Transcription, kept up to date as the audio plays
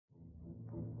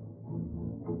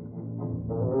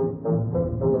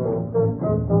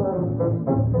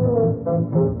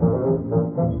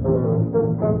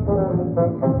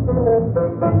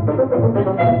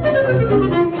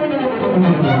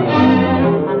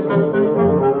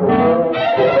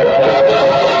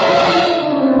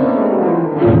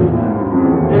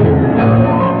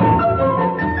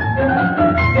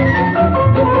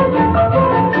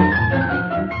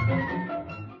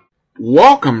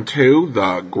Welcome to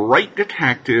the Great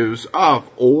Detectives of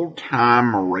Old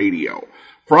Time Radio.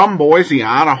 From Boise,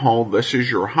 Idaho, this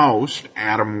is your host,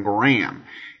 Adam Graham.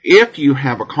 If you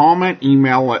have a comment,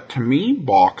 email it to me,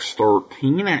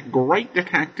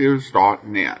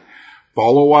 box13@greatdetectives.net.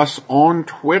 Follow us on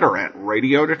Twitter at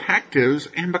Radio Detectives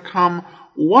and become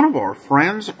one of our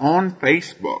friends on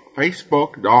Facebook,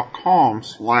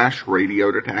 facebook.com/Radio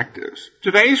Detectives.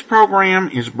 Today's program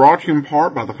is brought to you in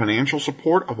part by the financial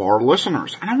support of our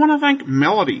listeners. And I want to thank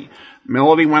Melody.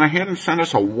 Melody went ahead and sent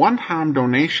us a one-time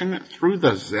donation through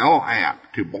the Zelle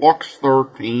app to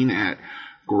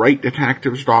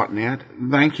box13@greatdetectives.net.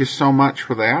 Thank you so much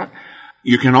for that.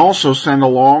 You can also send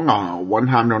along a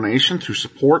one-time donation to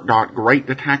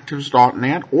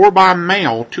support.greatdetectives.net or by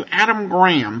mail to Adam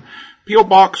Graham, P.O.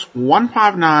 Box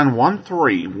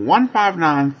 15913,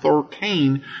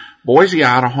 15913, Boise,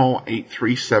 Idaho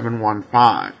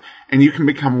 83715. And you can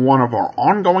become one of our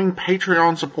ongoing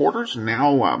Patreon supporters,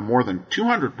 now more than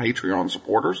 200 Patreon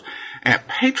supporters, at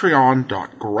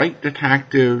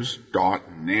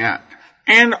patreon.greatdetectives.net.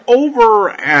 And over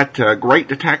at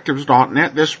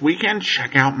greatdetectives.net this weekend,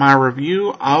 check out my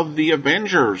review of The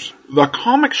Avengers, the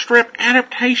comic strip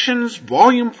adaptations,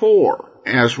 Volume 4.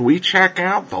 As we check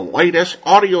out the latest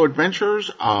audio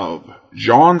adventures of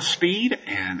John Steed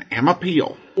and Emma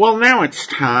Peel. Well, now it's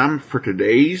time for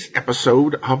today's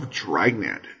episode of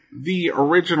Dragnet. The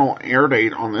original air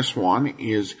date on this one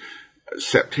is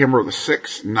September the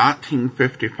 6th,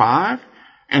 1955,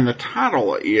 and the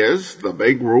title is The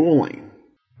Big Ruling.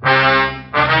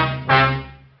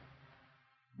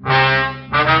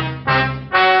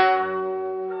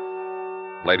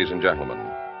 Ladies and gentlemen,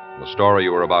 the story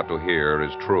you are about to hear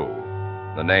is true.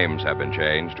 The names have been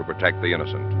changed to protect the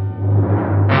innocent.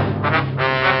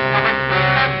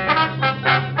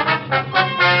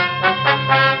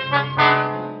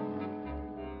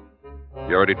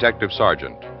 You're a detective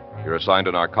sergeant. You're assigned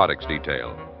a narcotics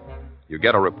detail. You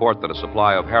get a report that a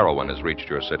supply of heroin has reached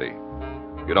your city.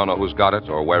 You don't know who's got it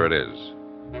or where it is.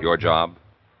 Your job?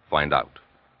 Find out.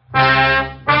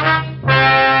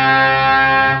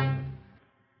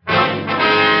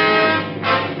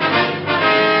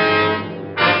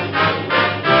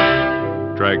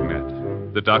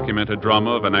 Dragnet, the documented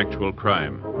drama of an actual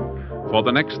crime. For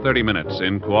the next 30 minutes,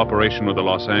 in cooperation with the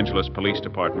Los Angeles Police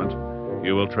Department,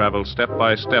 you will travel step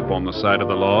by step on the side of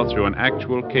the law through an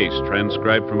actual case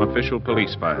transcribed from official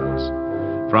police files.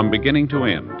 From beginning to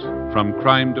end, from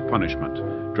crime to punishment,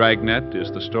 Dragnet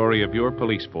is the story of your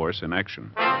police force in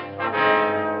action.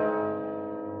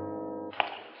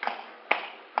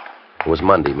 It was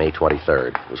Monday, May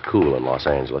 23rd. It was cool in Los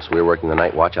Angeles. We were working the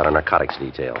night watch out on narcotics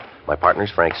detail. My partner's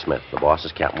Frank Smith. The boss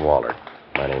is Captain Walter.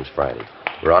 My name's Friday.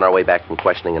 We were on our way back from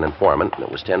questioning an informant, and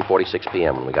it was 10:46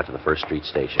 p.m. when we got to the First Street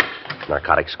Station.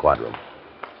 Narcotics Squad Room.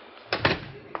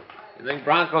 You think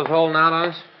Bronco's holding out on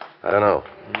us? I don't know.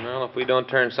 Well, if we don't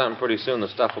turn something pretty soon, the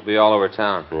stuff will be all over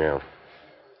town. Yeah.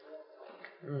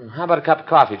 How about a cup of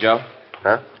coffee, Joe?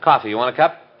 Huh? Coffee. You want a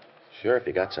cup? Sure, if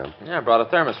you got some. Yeah, I brought a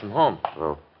thermos from home.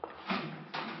 Oh.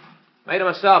 Made it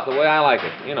myself the way I like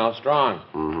it. You know, strong.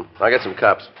 Mm-hmm. I got some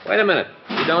cups. Wait a minute.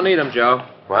 You don't need them, Joe.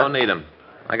 What? Don't need them.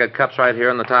 I got cups right here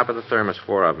on the top of the thermos,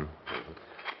 4 of them.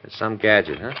 It's some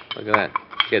gadget, huh? Look at that.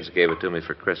 Kids gave it to me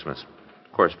for Christmas.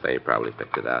 Of course, Faye probably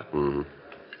picked it out. Mm-hmm.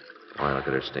 Boy, look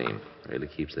at her steam. Really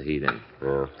keeps the heat in.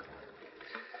 Yeah.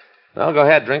 Well, go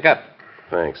ahead. Drink up.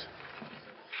 Thanks.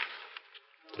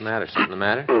 What's the matter? Something the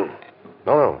matter?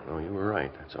 No, you were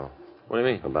right, that's all. What do you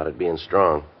mean? About it being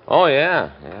strong. Oh, yeah.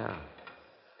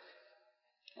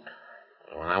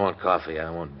 When I want coffee, I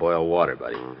want boiled water,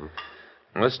 buddy. Mm-hmm.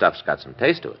 Well, this stuff's got some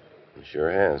taste to it. It sure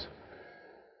has.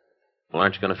 Well,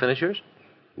 aren't you going to finish yours?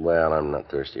 Well, I'm not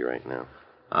thirsty right now.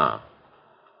 Oh.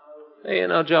 Hey, you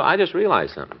know, Joe, I just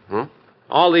realized something. Hmm?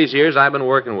 All these years I've been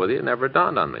working with you, it never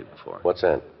dawned on me before. What's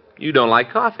that? You don't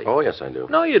like coffee. Oh, yes, I do.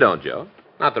 No, you don't, Joe.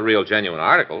 Not the real genuine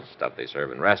articles, stuff they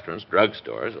serve in restaurants,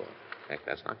 drugstores, or... Heck,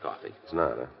 that's not coffee. It's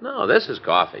not, huh? No, this is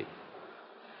coffee.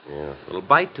 Yeah. A little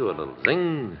bite to it, a little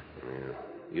zing. Yeah.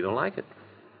 You don't like it?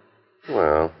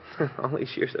 Well... All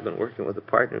these years I've been working with a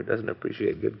partner who doesn't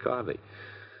appreciate good coffee.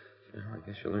 Well, I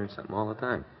guess you'll learn something all the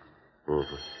time.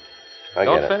 Mm-hmm.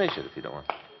 Don't finish it if you don't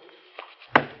want.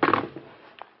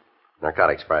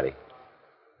 Narcotics Friday.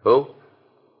 Who?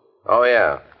 Oh,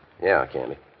 yeah. Yeah,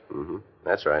 Candy. Mm-hmm.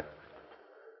 That's right.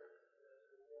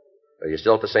 Are you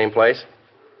still at the same place?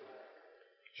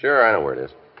 Sure, I know where it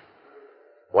is.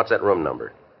 What's that room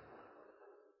number?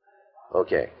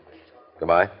 Okay.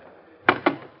 Goodbye.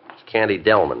 It's Candy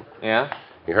Delman. Yeah?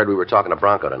 You heard we were talking to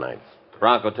Bronco tonight.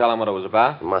 Bronco tell him what it was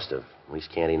about? He must have. At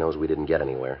least Candy knows we didn't get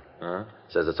anywhere. Huh?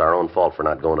 Says it's our own fault for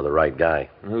not going to the right guy.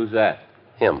 And who's that?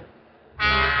 Him.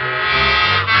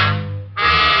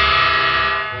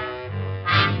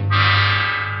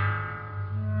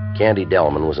 Candy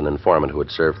Delman was an informant who had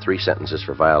served 3 sentences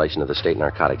for violation of the State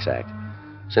Narcotics Act.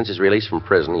 Since his release from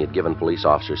prison, he had given police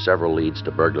officers several leads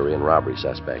to burglary and robbery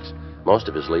suspects. Most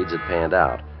of his leads had panned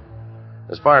out.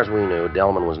 As far as we knew,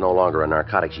 Delman was no longer a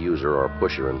narcotics user or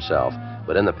pusher himself,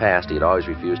 but in the past he had always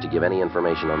refused to give any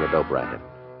information on the dope racket.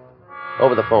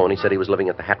 Over the phone, he said he was living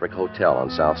at the Hattrick Hotel on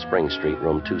South Spring Street,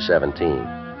 room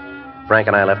 217. Frank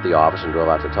and I left the office and drove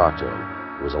out to talk to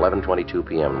him. It was 11:22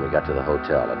 p.m. when we got to the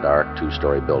hotel, a dark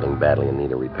 2-story building badly in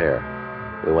need of repair.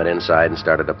 We went inside and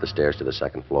started up the stairs to the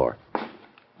 2nd floor.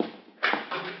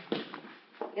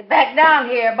 Get back down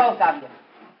here, both of you.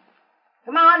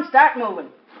 Come on, start moving.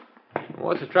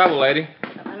 What's the trouble, lady?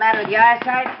 Something the matter with your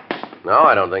eyesight? No,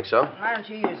 I don't think so. Why don't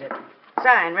you use it?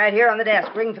 Sign right here on the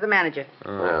desk. Ring for the manager.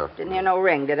 Yeah. Didn't hear no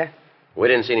ring, did I? We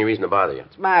didn't see any reason to bother you.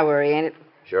 It's my worry, ain't it?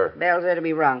 Sure. Bells are to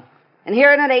be rung. And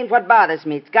hearing it ain't what bothers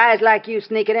me. It's guys like you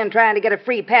sneaking in trying to get a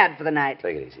free pad for the night.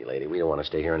 Take it easy, lady. We don't want to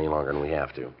stay here any longer than we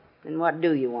have to. Then what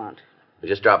do you want? We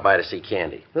just dropped by to see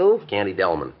Candy. Who? Candy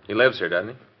Delman. He lives here,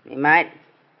 doesn't he? He might.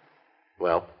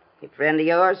 Well, A friend of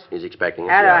yours? he's expecting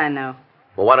us. How do yeah. I know?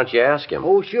 Well, why don't you ask him?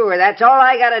 Oh, sure. That's all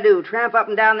I gotta do. Tramp up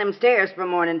and down them stairs from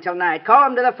morning till night. Call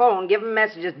him to the phone. Give him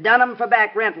messages. Done 'em for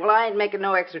back rent. Well, I ain't making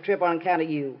no extra trip on account of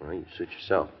you. Well, you suit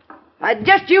yourself.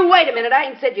 Just you wait a minute. I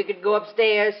ain't said you could go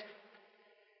upstairs.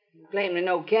 You claim to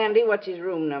know Candy. What's his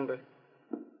room number?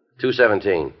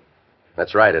 217.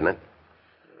 That's right, isn't it?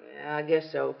 Yeah, I guess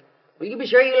so. Well, you be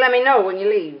sure you let me know when you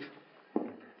leave.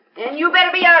 And you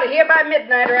better be out of here by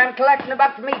midnight or I'm collecting a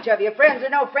buck from each of you. Friends or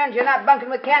no friends, you're not bunking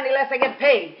with Candy unless I get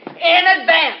paid. In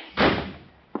advance.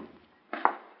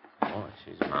 Oh,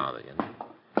 she's mouthy, you know.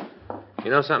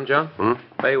 You know something, Joe?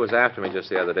 Faye was after me just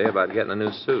the other day about getting a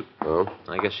new suit. Oh?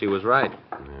 I guess she was right.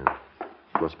 Yeah.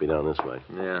 Must be down this way.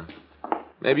 Yeah.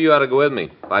 Maybe you ought to go with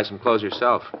me. Buy some clothes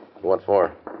yourself. What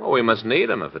for? Well, we must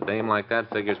need 'em. If a dame like that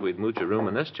figures we'd mooch a room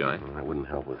in this joint. Well, that wouldn't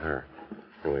help with her.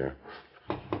 Here we are.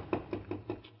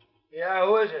 Yeah,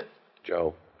 who is it?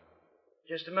 Joe.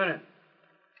 Just a minute.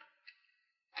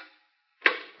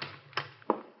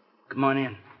 Come on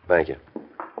in. Thank you.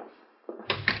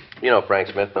 You know Frank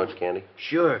Smith, don't you, Candy?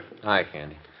 Sure. Hi,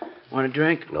 Candy. Want a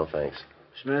drink? No, thanks.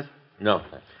 Smith? No,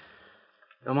 thanks.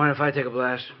 Don't mind if I take a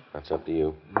blast. That's up to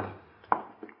you.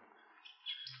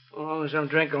 As long as I'm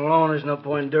drinking alone, there's no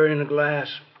point in dirtying the glass.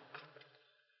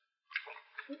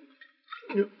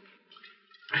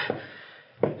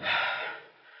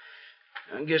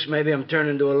 I guess maybe I'm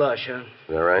turning into a lush, huh? Is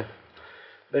that right?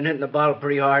 Been hitting the bottle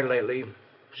pretty hard lately,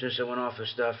 since I went off the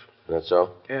stuff. That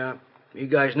so? Yeah. You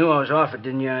guys knew I was off it,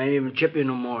 didn't you? I ain't even chip you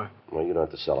no more. Well, you don't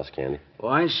have to sell us, Candy.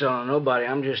 Well, I ain't selling nobody.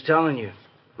 I'm just telling you.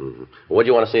 Mm-hmm. What do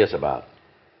you want to see us about?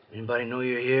 Anybody know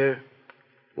you're here?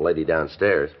 The lady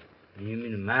downstairs. You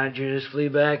mean the manager of this flea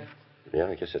bag? Yeah,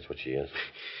 I guess that's what she is.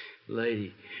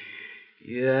 Lady,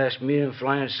 you ask me, them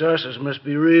flying saucers must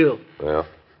be real. Well?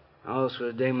 How else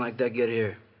would a dame like that get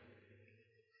here?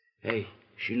 Hey,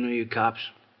 she know you cops.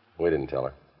 We didn't tell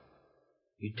her.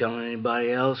 You telling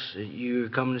anybody else that you're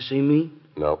coming to see me?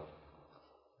 No.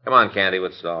 Come on, Candy.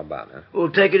 What's it all about, huh? Well,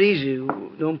 take it easy.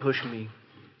 Don't push me.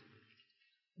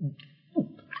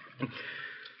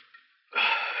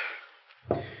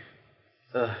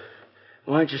 Why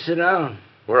don't you sit down?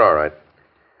 We're all right.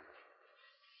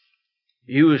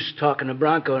 You was talking to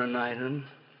Bronco tonight, huh?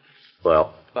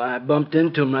 Well? I bumped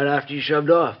into him right after you shoved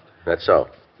off. That's so.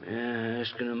 Yeah,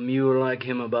 asking a mule like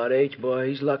him about H, boy,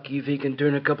 he's lucky if he can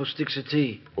turn a couple sticks of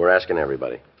tea. We're asking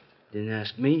everybody. Didn't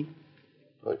ask me.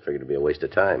 Well, we figured it'd be a waste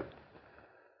of time.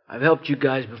 I've helped you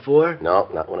guys before. No,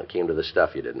 not when it came to the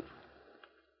stuff, you didn't.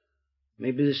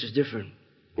 Maybe this is different.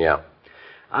 Yeah.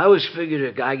 I always figured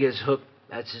a guy gets hooked,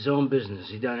 that's his own business.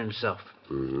 He done himself.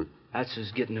 Mm-hmm. That's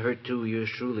his getting hurt, too, yours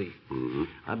truly. Mm-hmm.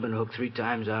 I've been hooked 3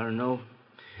 times, I don't know.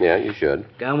 Yeah, you should.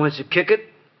 Guy wants to kick it,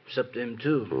 it's up to him,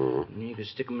 too. Mm-hmm. And you can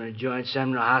stick him in a joint, send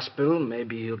him to the hospital,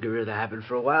 maybe he'll get rid of the habit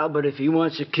for a while, but if he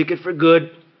wants to kick it for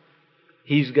good,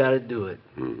 he's got to do it.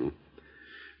 Mm-hmm.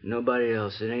 Nobody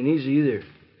else. It ain't easy either.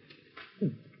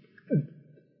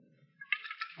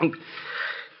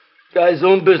 Guy's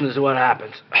own business is what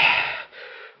happens.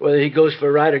 Whether he goes for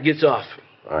a ride or gets off.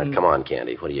 All right, come on,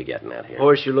 Candy. What are you getting at here?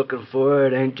 Horse you're looking for,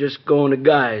 it ain't just going to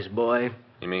guys, boy.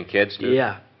 You mean kids, too?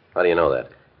 Yeah. How do you know that?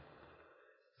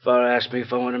 Fella asked me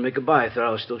if I want to make a buy. I thought I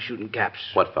was still shooting caps.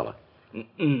 What fella?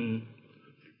 Mm-mm.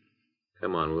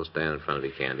 Come on, we'll stand in front of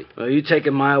you, Candy. Well, you take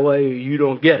it my way or you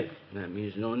don't get it. That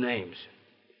means no names.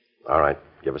 All right,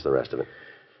 give us the rest of it.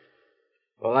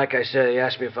 Well, like I said, he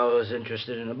asked me if I was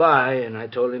interested in a buy, and I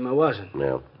told him I wasn't.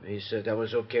 Yeah. He said that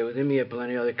was okay with him. He had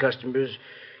plenty of other customers.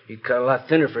 He cut a lot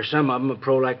thinner for some of them. A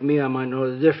pro like me, I might know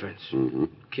the difference. Mm-hmm.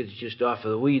 Kids just offer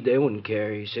the weed, they wouldn't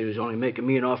care. He said he was only making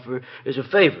me an offer as a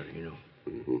favor, you know.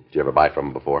 Mm-hmm. Did you ever buy from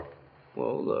him before?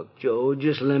 Well, look, Joe,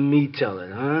 just let me tell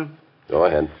it, huh? Go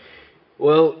ahead.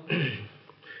 Well,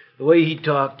 the way he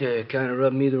talked kind of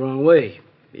rubbed me the wrong way.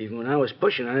 Even when I was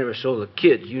pushing, I never sold the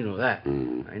kids. You know that.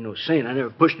 Mm. I ain't no saint. I never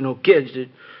pushed no kids. It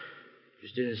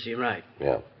just didn't seem right.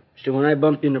 Yeah. So when I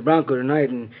bumped into Bronco tonight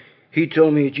and he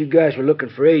told me that you guys were looking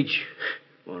for H,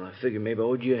 well, I figured maybe I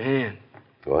owed you a hand.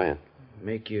 Go ahead.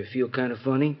 Make you feel kind of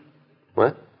funny?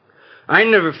 What? I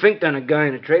never finked on a guy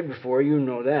in a trade before. You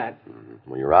know that. Mm-hmm.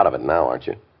 Well, you're out of it now, aren't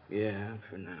you? Yeah,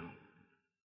 for now.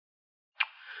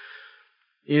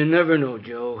 You never know,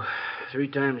 Joe. 3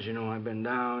 times, I've been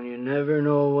down. You never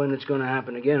know when it's going to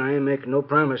happen again. I ain't making no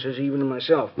promises, even to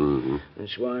myself. Mm-hmm.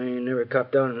 That's why I ain't never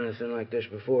copped out on anything like this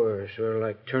before. Sort of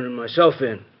like turning myself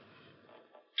in.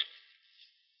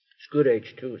 It's good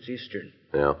H, too. It's Eastern.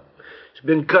 Yeah. It's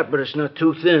been cut, but it's not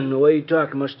too thin. The way he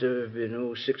talked must have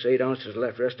been, 6, 8 ounces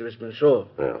left. The rest of it's been sold.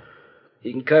 Yeah.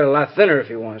 He can cut a lot thinner if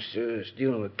he wants to. It's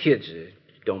dealing with kids. It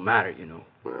don't matter,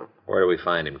 Yeah. Where do we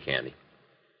find him, Candy?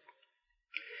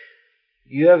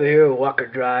 You ever hear of Walker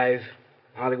Drive,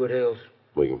 Hollywood Hills?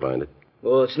 We can find it.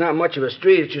 Well, it's not much of a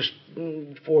street. It's just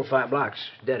 4 or 5 blocks,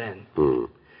 dead end. Hmm.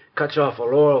 Cuts off a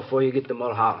Laurel before you get to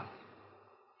Mulholland.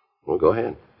 Well, go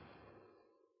ahead.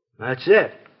 That's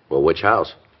it. Well, which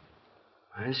house?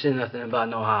 I didn't say nothing about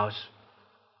no house.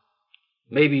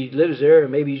 Maybe he lives there, or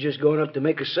maybe he's just going up to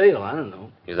make a sale. I don't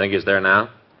know. You think he's there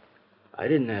now? I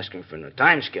didn't ask him for no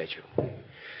time schedule.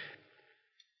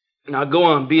 Now, go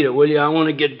on, beat it, will you? I want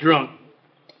to get drunk.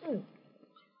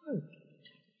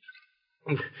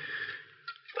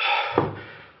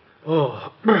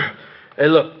 Oh, hey,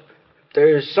 look,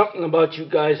 there's something about you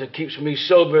guys that keeps me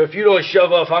sober. If you don't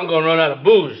shove off, I'm going to run out of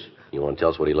booze. You want to tell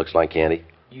us what he looks like, Candy?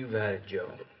 You've had it,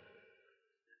 Joe.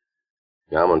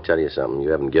 Now, I'm going to tell you something.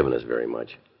 You haven't given us very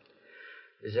much.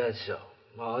 Is that so?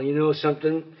 Well, you know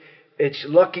something? It's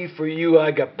lucky for you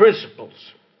I got principles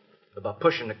about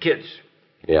pushing the kids.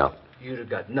 Yeah. You'd have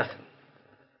got nothing.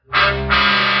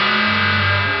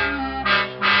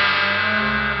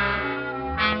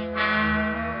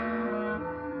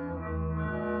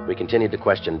 We continued to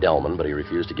question Delman, but he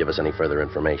refused to give us any further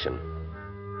information.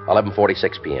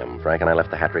 11:46 p.m., Frank and I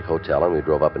left the Hattrick Hotel and we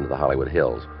drove up into the Hollywood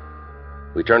Hills.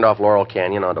 We turned off Laurel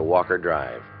Canyon onto Walker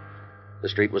Drive. The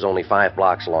street was only 5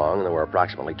 blocks long and there were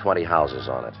approximately 20 houses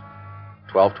on it.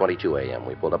 12:22 a.m.,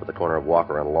 we pulled up at the corner of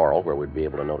Walker and Laurel where we'd be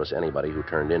able to notice anybody who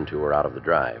turned into or out of the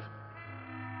drive.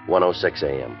 1:06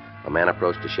 a.m., a man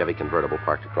approached a Chevy convertible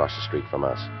parked across the street from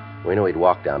us. We knew he'd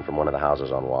walked down from one of the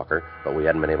houses on Walker, but we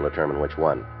hadn't been able to determine which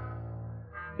one.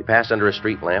 He passed under a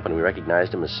street lamp, and we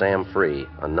recognized him as Sam Free,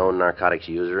 a known narcotics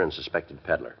user and suspected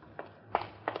peddler.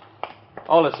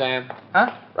 Hold it, Sam.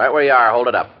 Huh? Right where you are. Hold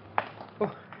it up.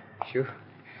 Oh, sure.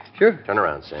 Sure. Turn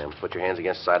around, Sam. Put your hands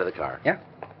against the side of the car. Yeah.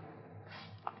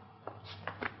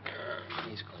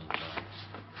 He's clean.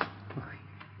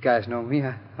 You guys know me.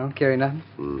 I don't carry nothing.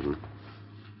 Mm-hmm.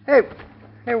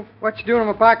 Hey, what you doing in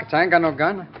my pockets? I ain't got no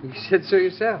gun. You said so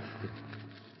yourself.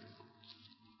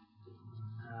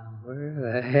 Now, where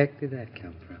the heck did that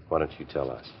come from? Why don't you tell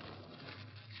us?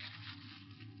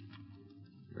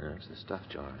 There's the stuff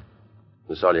jar.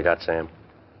 This all you got, Sam?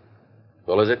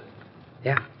 Well, is it?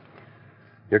 Yeah.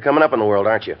 You're coming up in the world,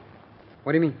 aren't you?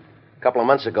 What do you mean? A couple of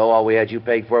months ago, all we had you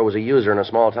pegged for was a user and a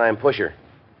small-time pusher.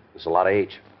 It's a lot of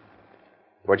H.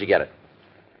 Where'd you get it?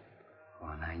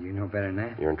 Oh, now, you know better than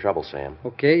that. You're in trouble, Sam.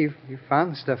 Okay, you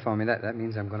found the stuff on me. That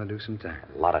means I'm going to do some time.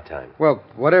 A lot of time. Well,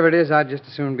 whatever it is, I'd just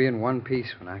as soon be in one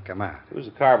piece when I come out. Who's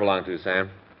the car belong to, Sam?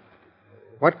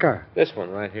 What car? This one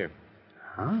right here.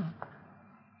 Huh?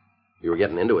 You were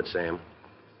getting into it, Sam.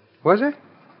 Was it?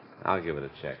 I'll give it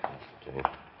a check. Okay.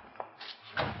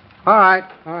 All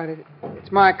right.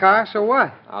 It's my car, so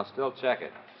what? I'll still check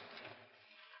it.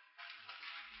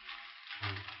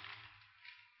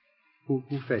 Who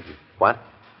fed you? What?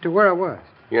 To where I was.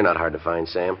 You're not hard to find,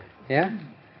 Sam. Yeah?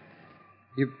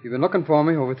 You've been looking for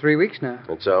me over 3 weeks now.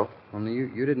 And so? Only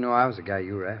you didn't know I was the guy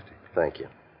you were after. Thank you.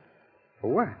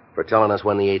 For what? For telling us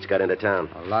when the H got into town.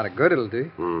 A lot of good it'll do.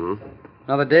 Mm-hmm.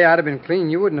 Another day I'd have been clean.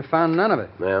 You wouldn't have found none of it.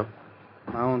 Yeah?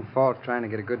 My own fault trying to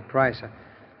get a good price. I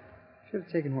should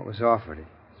have taken what was offered.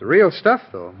 It's the real stuff,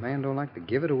 though. A man don't like to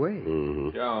give it away. Mm-hmm.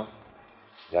 Joe.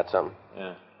 Got something?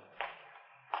 Yeah.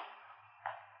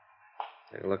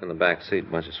 Take a look in the back seat.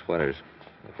 Bunch of sweaters.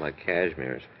 Look like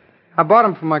cashmere's. I bought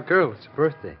them for my girl. It's her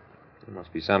birthday. It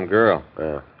must be some girl.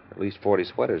 Yeah. At least 40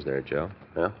 sweaters there, Joe.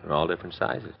 Yeah? In all different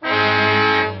sizes.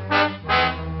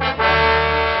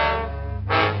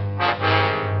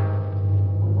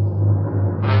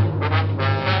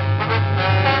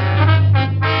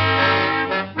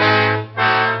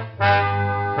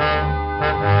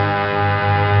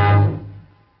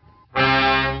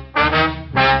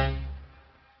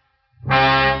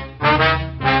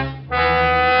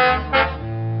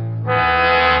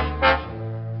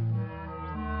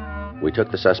 We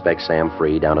took the suspect, Sam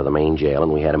Free, down to the main jail,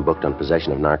 and we had him booked on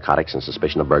possession of narcotics and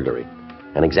suspicion of burglary.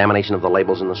 An examination of the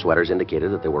labels in the sweaters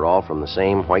indicated that they were all from the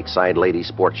same Whiteside Ladies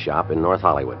Sports Shop in North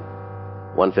Hollywood.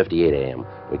 1:58 a.m.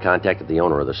 We contacted the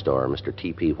owner of the store, Mr.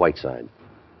 T.P. Whiteside.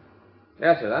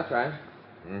 Yes, sir, that's right.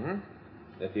 Mm-hmm.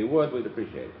 If you would, we'd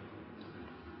appreciate it.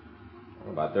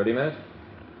 About 30 minutes?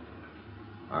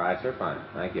 All right, sir, fine.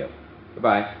 Thank you.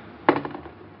 Goodbye.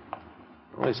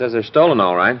 Well, he says they're stolen,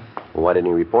 all right. Well, why didn't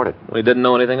he report it? We didn't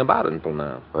know anything about it until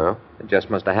now. Well? It just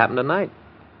must have happened tonight.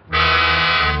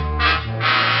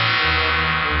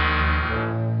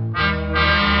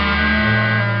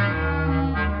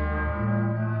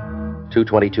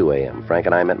 2:22 a.m. Frank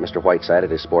and I met Mr. Whiteside at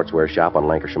his sportswear shop on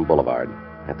Lancashire Boulevard.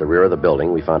 At the rear of the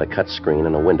building, we found a cut screen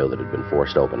and a window that had been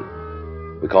forced open.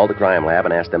 We called the crime lab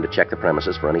and asked them to check the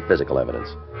premises for any physical evidence.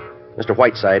 Mr.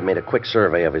 Whiteside made a quick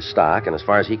survey of his stock, and as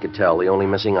far as he could tell, the only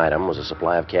missing item was a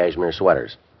supply of cashmere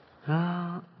sweaters.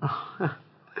 I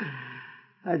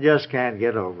just can't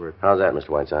get over it. How's that, Mr.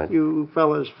 Whiteside? You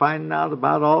fellas finding out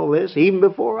about all this even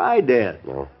before I did.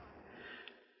 No.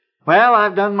 Well,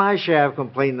 I've done my share of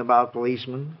complaining about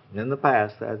policemen. In the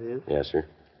past, that is. Yes, sir.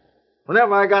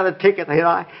 Whenever I got a ticket,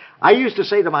 I used to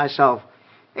say to myself,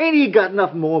 ain't he got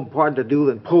nothing more important to do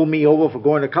than pull me over for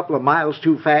going a couple of miles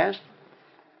too fast?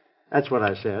 That's what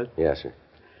I said. Yes, sir.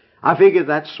 I figured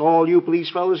that's all you police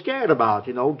fellas cared about,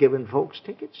 giving folks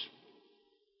tickets.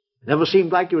 Never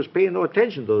seemed like you was paying no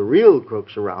attention to the real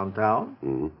crooks around town.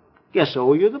 Mm-hmm. Guess I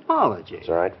owe you an apology. It's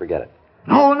all right. Forget it.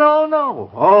 No.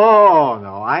 Oh,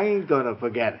 no, I ain't gonna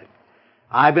forget it.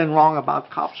 I've been wrong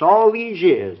about cops all these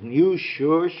years, and you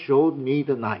sure showed me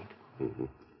tonight. Mm-hmm.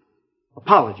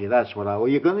 Apology, that's what I owe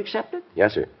you. Gonna accept it?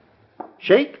 Yes, sir.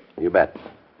 Shake? You bet.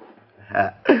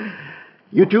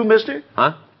 You too, mister?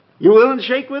 Huh? You willing to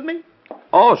shake with me?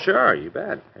 Oh, sure, you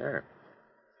bet. Sure.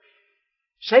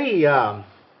 Say,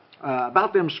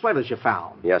 about them sweaters you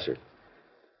found. Yes, sir.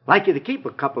 Like you to keep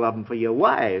a couple of them for your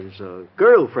wives or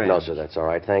girlfriends. No, sir, that's all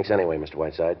right. Thanks anyway, Mr.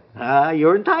 Whiteside.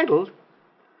 You're entitled.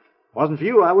 Wasn't for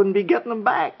you, I wouldn't be getting them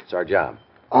back. It's our job.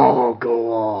 Oh,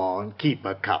 go on. Keep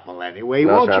a couple anyway,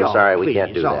 No, won't sir, you? I'm sorry, we Please.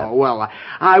 can't do that. Oh, well,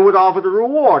 I would offer the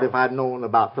reward if I'd known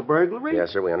about the burglary. Yes,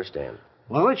 sir, we understand.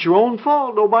 Well, it's your own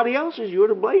fault. Nobody else's. You're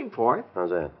to blame for it. How's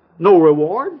that? No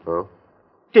reward. Huh?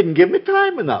 Didn't give me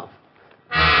time enough.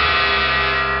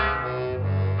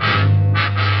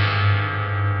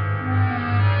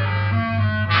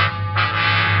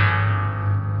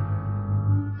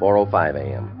 4:05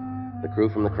 a.m. The crew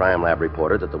from the crime lab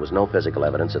reported that there was no physical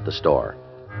evidence at the store.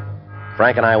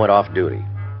 Frank and I went off duty.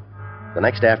 The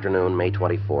next afternoon, May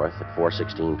 24th, at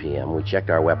 4:16 p.m., we checked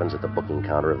our weapons at the booking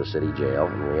counter of the city jail,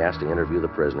 and we asked to interview the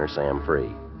prisoner, Sam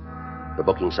Free. The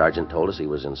booking sergeant told us he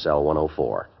was in cell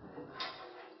 104.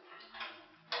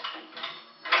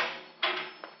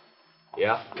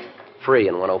 Yeah? Free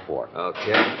in 104.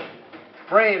 Okay.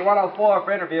 Free in 104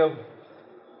 for interview.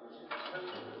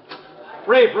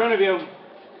 Free for interview.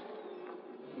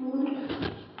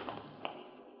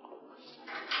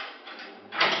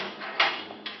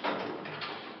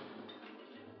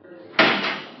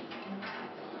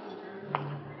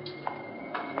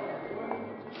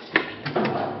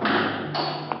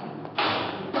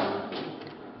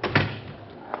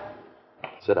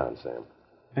 Sit down, Sam.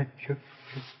 Sure.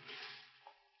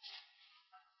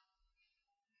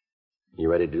 You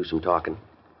ready to do some talking?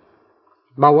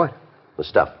 About what? The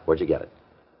stuff. Where'd you get it?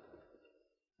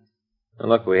 Now,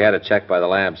 look, we had it checked by the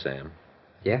lab, Sam.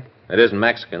 Yeah? It isn't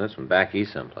Mexican. It's from back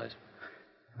east someplace.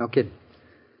 No kidding.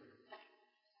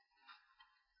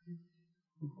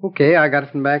 Okay, I got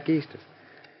it from back east.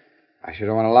 I sure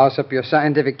don't want to louse up your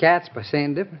scientific cats by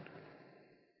saying different.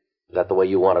 Is that the way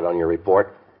you want it on your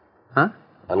report? Huh?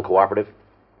 Uncooperative?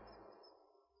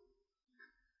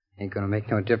 Ain't gonna make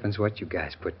no difference what you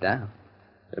guys put down.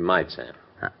 It might, Sam.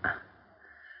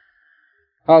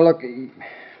 Oh, look,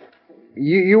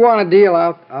 you want a deal,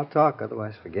 I'll talk.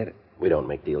 Otherwise, forget it. We don't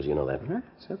make deals, you know that. Huh?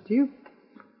 It's up to you.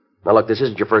 Now, look, this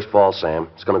isn't your first fall, Sam.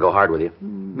 It's going to go hard with you.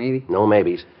 Maybe. No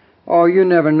maybes. Oh, you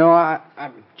never know.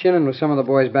 I'm chinning with some of the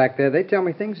boys back there. They tell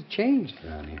me things have changed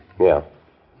around here. Yeah.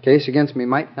 Case against me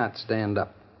might not stand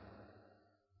up.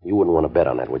 You wouldn't want to bet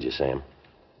on that, would you, Sam?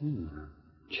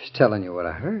 Just telling you what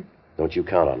I heard. Don't you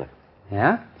count on it.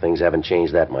 Yeah? Things haven't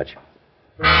changed that much.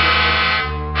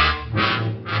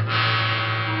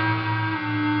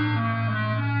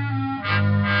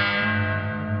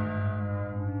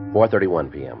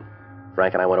 4:31 p.m.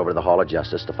 Frank and I went over to the Hall of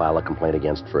Justice to file a complaint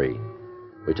against Free.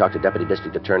 We talked to Deputy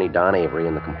District Attorney Don Avery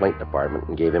in the complaint department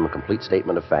and gave him a complete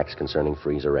statement of facts concerning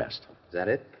Free's arrest. Is that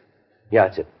it? Yeah,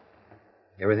 that's it.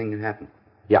 Everything that happened?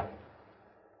 Yeah.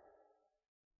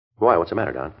 Why? What's the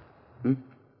matter, Don?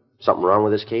 Something wrong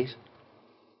with this case?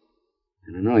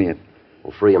 I don't know yet.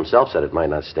 Well, Free himself said it might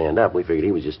not stand up. We figured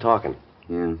he was just talking.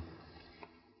 Yeah.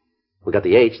 We got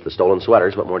the H, the stolen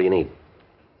sweaters. What more do you need?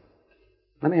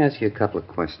 Let me ask you a couple of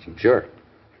questions. Sure.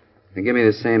 And give me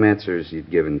the same answers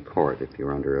you'd give in court if you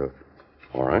were under oath.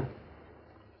 All right.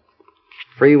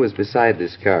 Free was beside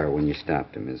this car when you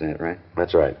stopped him, is that right?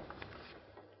 That's right.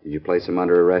 Did you place him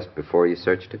under arrest before you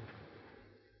searched him?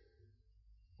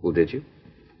 Well, did you?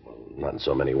 Not in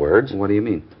so many words. What do you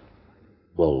mean?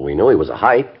 Well, we knew he was a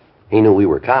hype. He knew we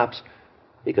were cops.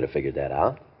 He could have figured that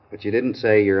out. But you didn't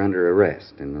say you're under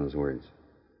arrest in those words.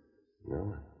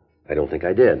 No, I don't think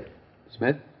I did.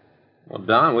 Smith? Well,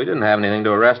 Don, we didn't have anything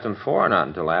to arrest him for, not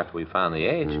until after we found the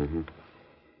H. Mm-hmm.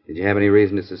 Did you have any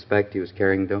reason to suspect he was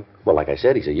carrying dope? Well, like I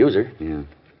said, he's a user. Yeah.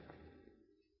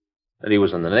 That he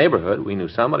was in the neighborhood. We knew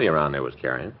somebody around there was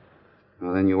carrying it.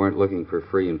 Well, then you weren't looking for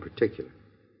Free in particular.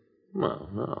 Well,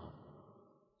 no.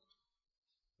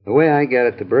 The way I get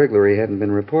it, the burglary hadn't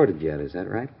been reported yet, is that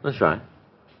right? That's right.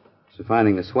 So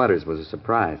finding the sweaters was a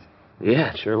surprise.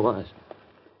 Yeah, it sure was.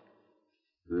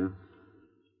 Well,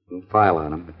 we'll file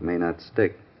on him. It may not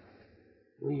stick.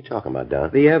 What are you talking about, Don?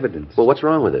 The evidence. Well, what's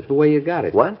wrong with it? The way you got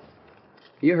it. What?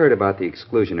 You heard about the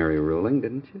exclusionary ruling,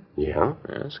 didn't you? Yeah.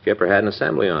 Skipper had an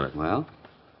assembly on it. Well?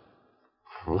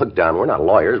 Look, Don, we're not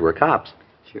lawyers. We're cops.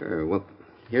 Sure. Well,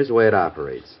 here's the way it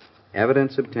operates.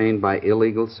 Evidence obtained by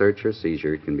illegal search or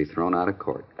seizure can be thrown out of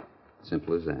court.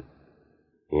 Simple as that.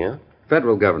 Yeah?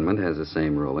 Federal government has the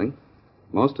same ruling.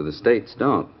 Most of the states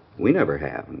don't. We never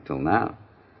have until now.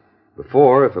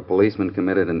 Before, if a policeman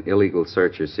committed an illegal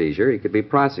search or seizure, he could be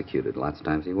prosecuted. Lots of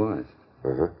times he was.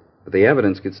 Uh-huh. But the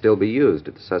evidence could still be used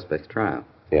at the suspect's trial.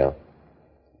 Yeah.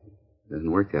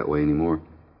 Doesn't work that way anymore.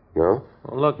 No?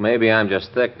 Well, look, maybe I'm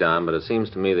just thick, Don, but it seems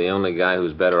to me the only guy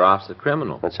who's better off's the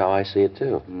criminal. That's how I see it,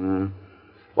 too. Mm.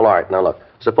 Well, all right, now look.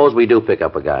 Suppose we do pick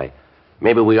up a guy.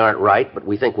 Maybe we aren't right, but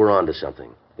we think we're onto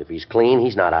something. If he's clean,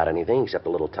 he's not out anything except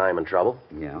a little time and trouble.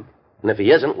 Yeah. And if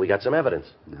he isn't, we got some evidence.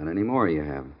 Not anymore, you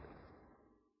haven't.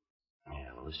 Yeah,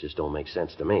 well, this just don't make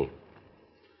sense to me.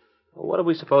 Well, what are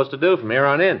we supposed to do from here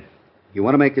on in? You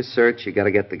want to make a search, you got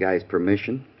to get the guy's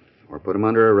permission, or put him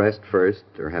under arrest first,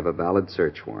 or have a valid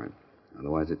search warrant.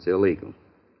 Otherwise, it's illegal.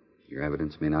 Your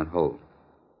evidence may not hold.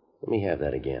 Let me have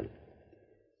that again.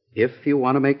 If you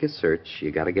want to make a search,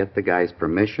 you got to get the guy's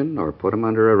permission, or put him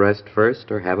under arrest first,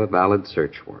 or have a valid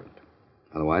search warrant.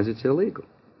 Otherwise, it's illegal.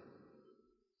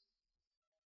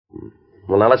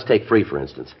 Well, now let's take Free, for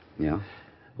instance. Yeah?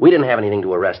 We didn't have anything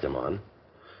to arrest him on.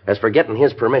 As for getting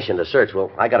his permission to search,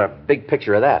 well, I got a big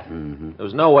picture of that. Mm-hmm. There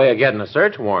was no way of getting a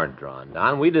search warrant drawn,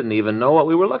 Don. We didn't even know what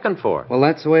we were looking for. Well,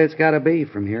 that's the way it's got to be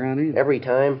from here on in. Every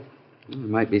time? There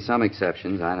might be some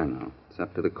exceptions. I don't know. It's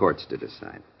up to the courts to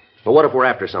decide. Well, what if we're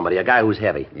after somebody, a guy who's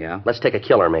heavy? Yeah? Let's take a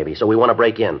killer, maybe, so we want to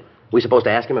break in. We supposed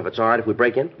to ask him if it's all right if we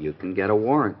break in? You can get a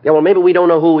warrant. Yeah, well, maybe we don't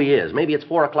know who he is. Maybe it's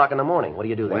 4 o'clock in the morning. What do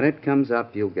you do then? When it comes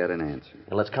up, you'll get an answer.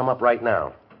 Well, let's come up right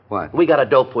now. What? We got a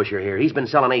dope pusher here. He's been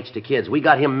selling H to kids. We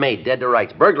got him made, dead to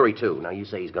rights. Burglary, too. Now, you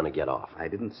say he's going to get off. I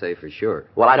didn't say for sure.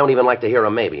 Well, I don't even like to hear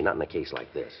a maybe, not in a case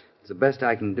like this. It's the best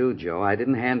I can do, Joe. I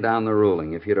didn't hand down the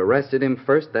ruling. If you'd arrested him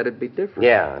first, that'd be different.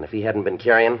 Yeah, and if he hadn't been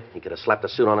carrying, he could have slapped a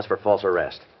suit on us for false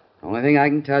arrest. Only thing I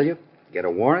can tell you, get a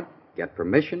warrant, get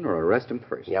permission, or arrest him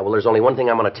first. Yeah, well, there's only one thing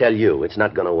I'm going to tell you. It's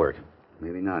not going to work.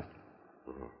 Maybe not.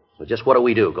 So just what do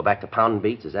we do? Go back to pounding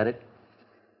beats? Is that it?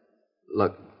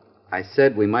 Look, I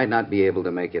said we might not be able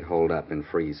to make it hold up in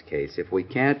Free's case. If we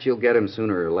can't, you'll get him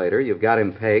sooner or later. You've got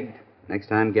him pegged. Next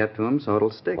time, get to him so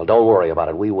it'll stick. Well, don't worry about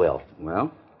it. We will.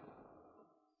 Well?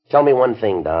 Tell me one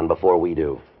thing, Don, before we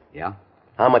do. Yeah?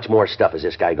 How much more stuff is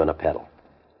this guy going to peddle?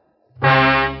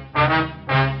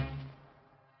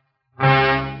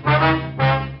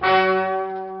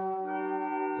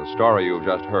 The story you've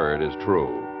just heard is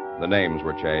true. The names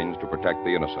were changed to protect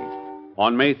the innocent.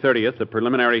 On May 30th, the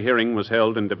preliminary hearing was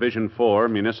held in Division 4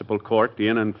 Municipal Court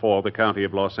in and for the County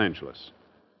of Los Angeles.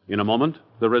 In a moment,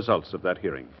 the results of that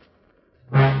hearing.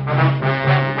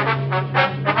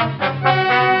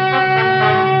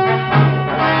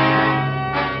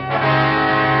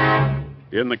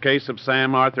 In the case of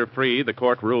Sam Arthur Free, the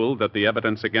court ruled that the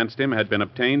evidence against him had been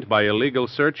obtained by illegal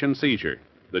search and seizure.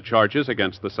 The charges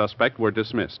against the suspect were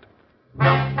dismissed.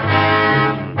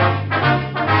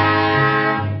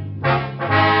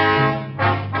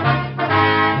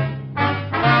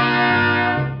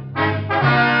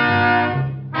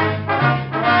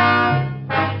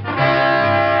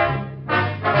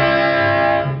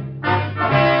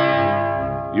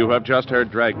 You have just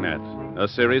heard Dragnet, a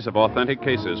series of authentic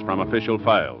cases from official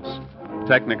files.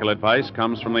 Technical advice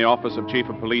comes from the Office of Chief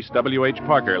of Police W.H.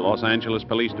 Parker, Los Angeles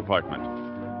Police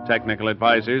Department. Technical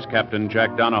advisors Captain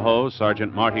Jack Donahoe,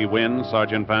 Sergeant Marty Wynn,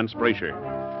 Sergeant Vance Brasher.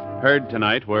 Heard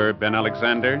tonight were Ben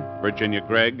Alexander, Virginia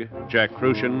Gregg, Jack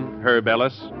Crucian, Herb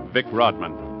Ellis, Vic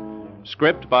Rodman.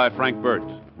 Script by Frank Burt.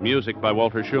 Music by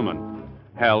Walter Schumann.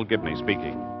 Hal Gibney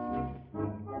speaking.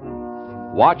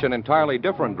 Watch an entirely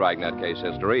different Dragnet case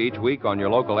history each week on your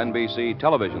local NBC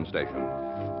television station.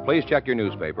 Please check your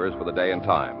newspapers for the day and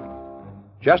time.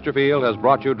 Chesterfield has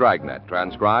brought you Dragnet,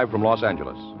 transcribed from Los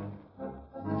Angeles.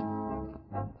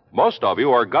 Most of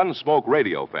you are Gunsmoke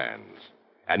radio fans,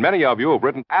 and many of you have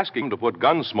written asking to put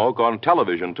Gunsmoke on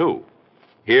television, too.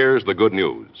 Here's the good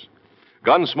news.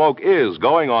 Gunsmoke is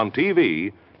going on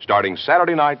TV starting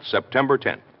Saturday night, September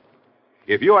 10th.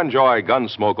 If you enjoy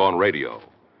Gunsmoke on radio,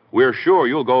 we're sure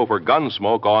you'll go for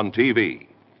Gunsmoke on TV.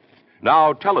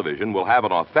 Now, television will have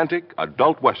an authentic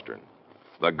adult Western,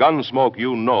 the Gunsmoke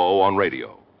you know on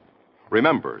radio.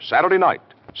 Remember, Saturday night,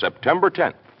 September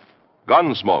 10th,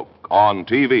 Gunsmoke on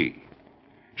TV.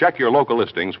 Check your local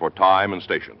listings for time and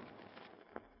station.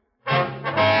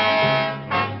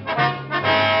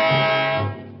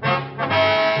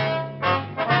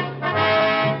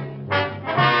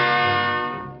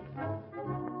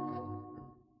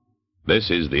 This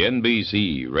is the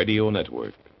NBC Radio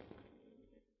Network.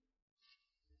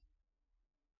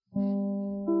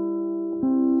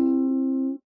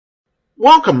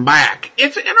 Welcome back.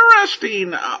 It's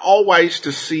interesting always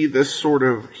to see this sort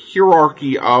of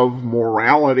hierarchy of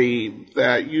morality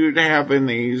that you'd have in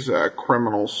these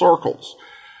criminal circles,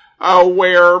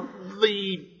 where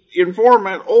the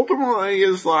informant ultimately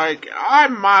is like, I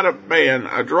might have been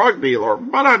a drug dealer,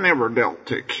 but I never dealt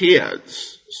to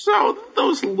kids. So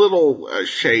those little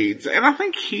shades, and I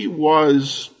think he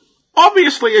was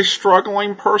obviously a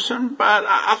struggling person, but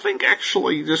I think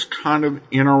actually just kind of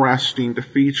interesting to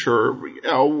feature,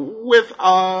 with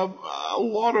a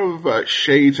lot of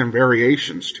shades and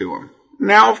variations to him.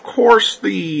 Now, of course,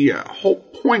 the whole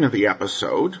point of the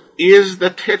episode is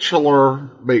the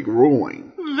titular big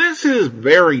ruling. This is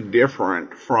very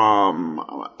different from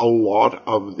a lot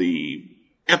of the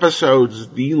episodes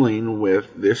dealing with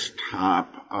this type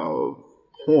of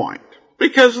point.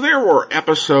 Because there were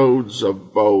episodes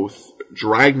of both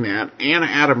Dragnet and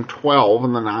Adam 12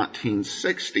 in the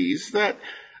 1960s that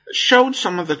showed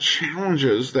some of the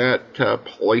challenges that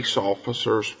police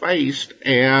officers faced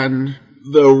and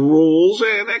the rules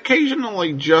and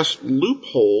occasionally just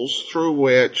loopholes through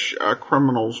which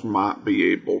criminals might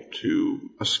be able to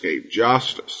escape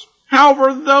justice.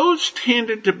 However, those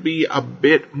tended to be a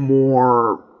bit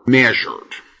more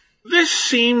measured. This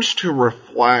seems to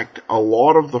reflect a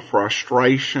lot of the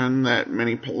frustration that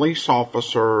many police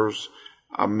officers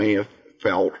may have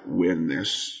felt when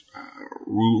this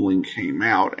ruling came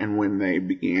out and when they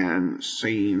began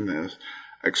seeing this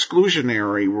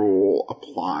exclusionary rule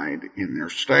applied in their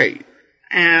state.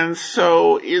 And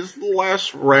so is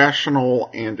less rational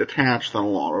and detached than a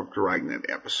lot of Dragnet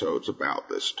episodes about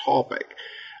this topic.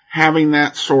 Having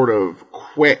that sort of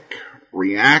quick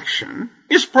reaction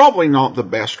is probably not the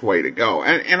best way to go.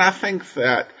 And I think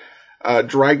that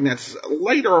Dragnet's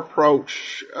later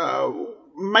approach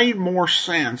made more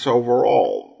sense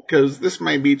overall, because this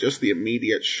may be just the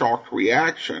immediate shocked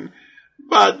reaction,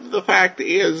 but the fact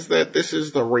is that this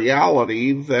is the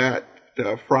reality that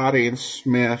Friday and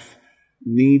Smith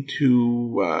need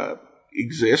to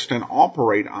exist and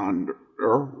operate under,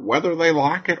 whether they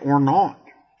like it or not.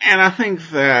 And I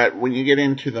think that when you get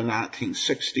into the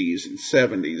 1960s and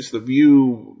 70s, the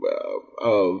view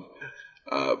of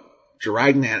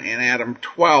Dragnet and Adam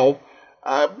 12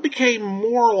 became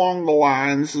more along the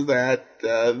lines that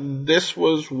this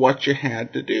was what you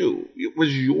had to do. It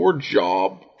was your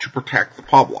job to protect the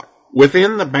public.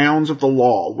 Within the bounds of the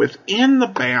law, within the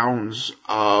bounds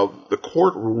of the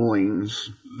court rulings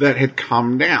that had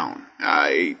come down.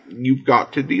 You've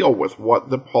got to deal with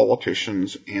what the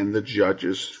politicians and the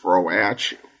judges throw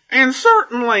at you. And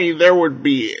certainly there would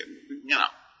be,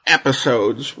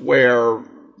 episodes where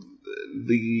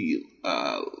the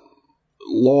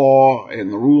law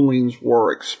and the rulings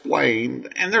were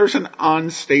explained, and there's an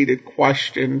unstated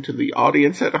question to the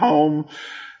audience at home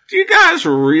Do you guys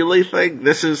really think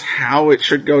this is how it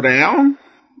should go down?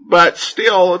 But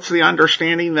still, it's the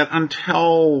understanding that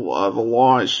until the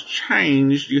law is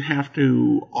changed, you have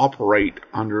to operate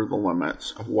under the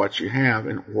limits of what you have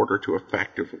in order to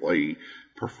effectively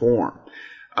perform.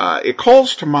 It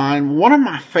calls to mind one of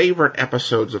my favorite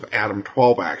episodes of Adam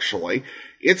 12, actually.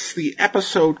 It's the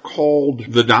episode called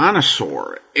The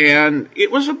Dinosaur, and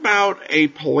it was about a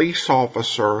police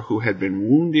officer who had been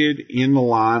wounded in the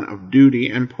line of duty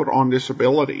and put on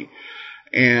disability.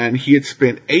 And he had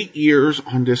spent 8 years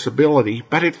on disability,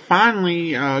 but had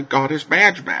finally got his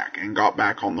badge back and got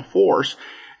back on the force.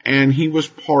 And he was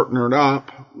partnered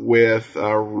up with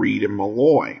Reed and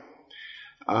Malloy.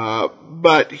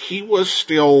 But he was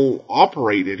still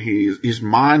operated. His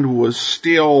mind was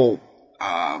still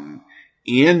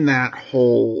in that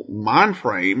whole mind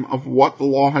frame of what the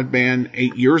law had been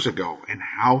 8 years ago and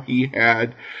how he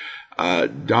had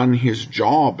done his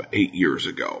job 8 years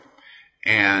ago.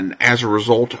 And as a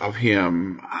result of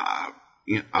him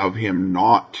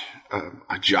not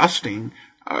adjusting,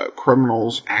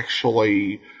 criminals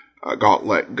actually got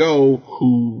let go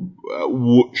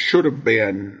who should have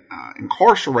been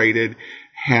incarcerated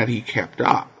had he kept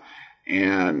up.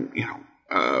 And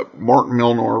Martin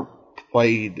Milner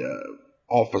played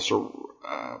Officer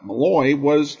Malloy,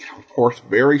 was of course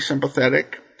very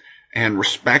sympathetic and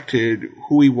respected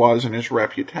who he was and his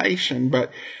reputation,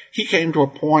 but he came to a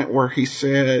point where he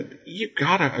said, you've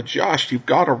got to adjust, you've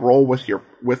got to roll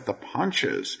with the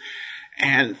punches.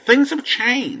 And things have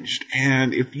changed,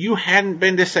 and if you hadn't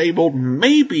been disabled,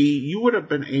 maybe you would have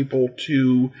been able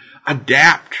to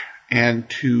adapt and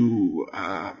to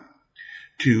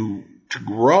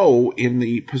grow in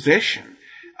the position,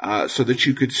 so that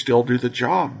you could still do the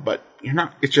job, but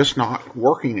it's just not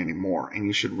working anymore, and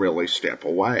you should really step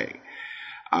away.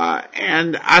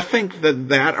 And I think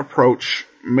that approach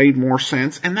made more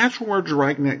sense, and that's where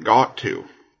Dragnet got to.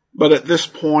 But at this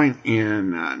point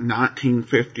in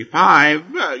 1955,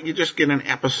 you just get an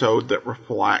episode that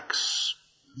reflects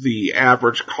the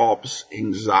average cop's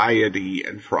anxiety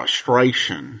and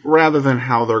frustration, rather than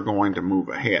how they're going to move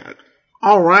ahead.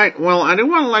 Alright, well, I do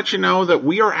want to let you know that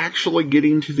we are actually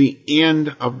getting to the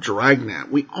end of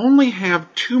Dragnet. We only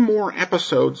have 2 more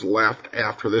episodes left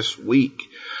after this week.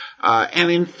 And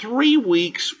in 3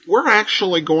 weeks, we're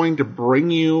actually going to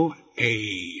bring you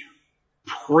a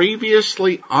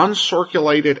previously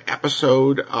uncirculated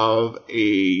episode of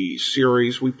a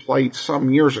series we played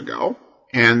some years ago.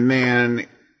 And then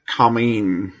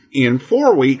coming in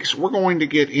 4 weeks, we're going to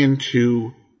get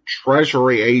into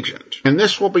Treasury Agent. And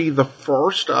this will be the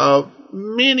first of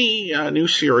many new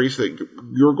series that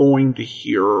you're going to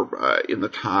hear in the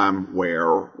time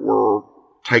where we're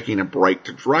taking a break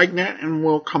to Dragnet, and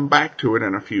we'll come back to it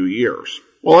in a few years.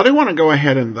 Well, I do want to go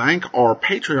ahead and thank our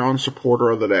Patreon supporter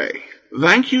of the day.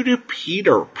 Thank you to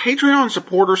Peter, Patreon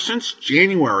supporter since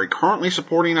January, currently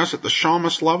supporting us at the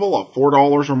Shamus level of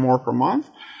 $4 or more per month.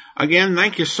 Again,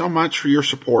 thank you so much for your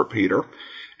support, Peter.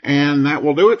 And that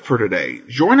will do it for today.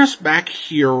 Join us back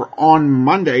here on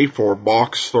Monday for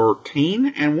Box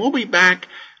 13, and we'll be back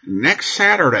next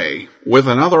Saturday with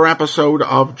another episode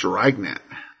of Dragnet.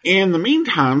 In the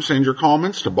meantime, send your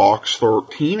comments to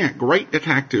Box13 at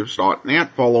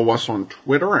greatdetectives.net. Follow us on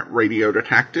Twitter at Radio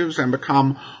Detectives and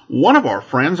become one of our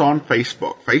friends on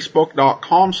Facebook,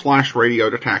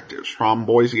 facebook.com/Radio Detectives. From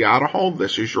Boise, Idaho,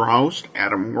 this is your host,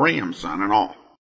 Adam Graham, signing off.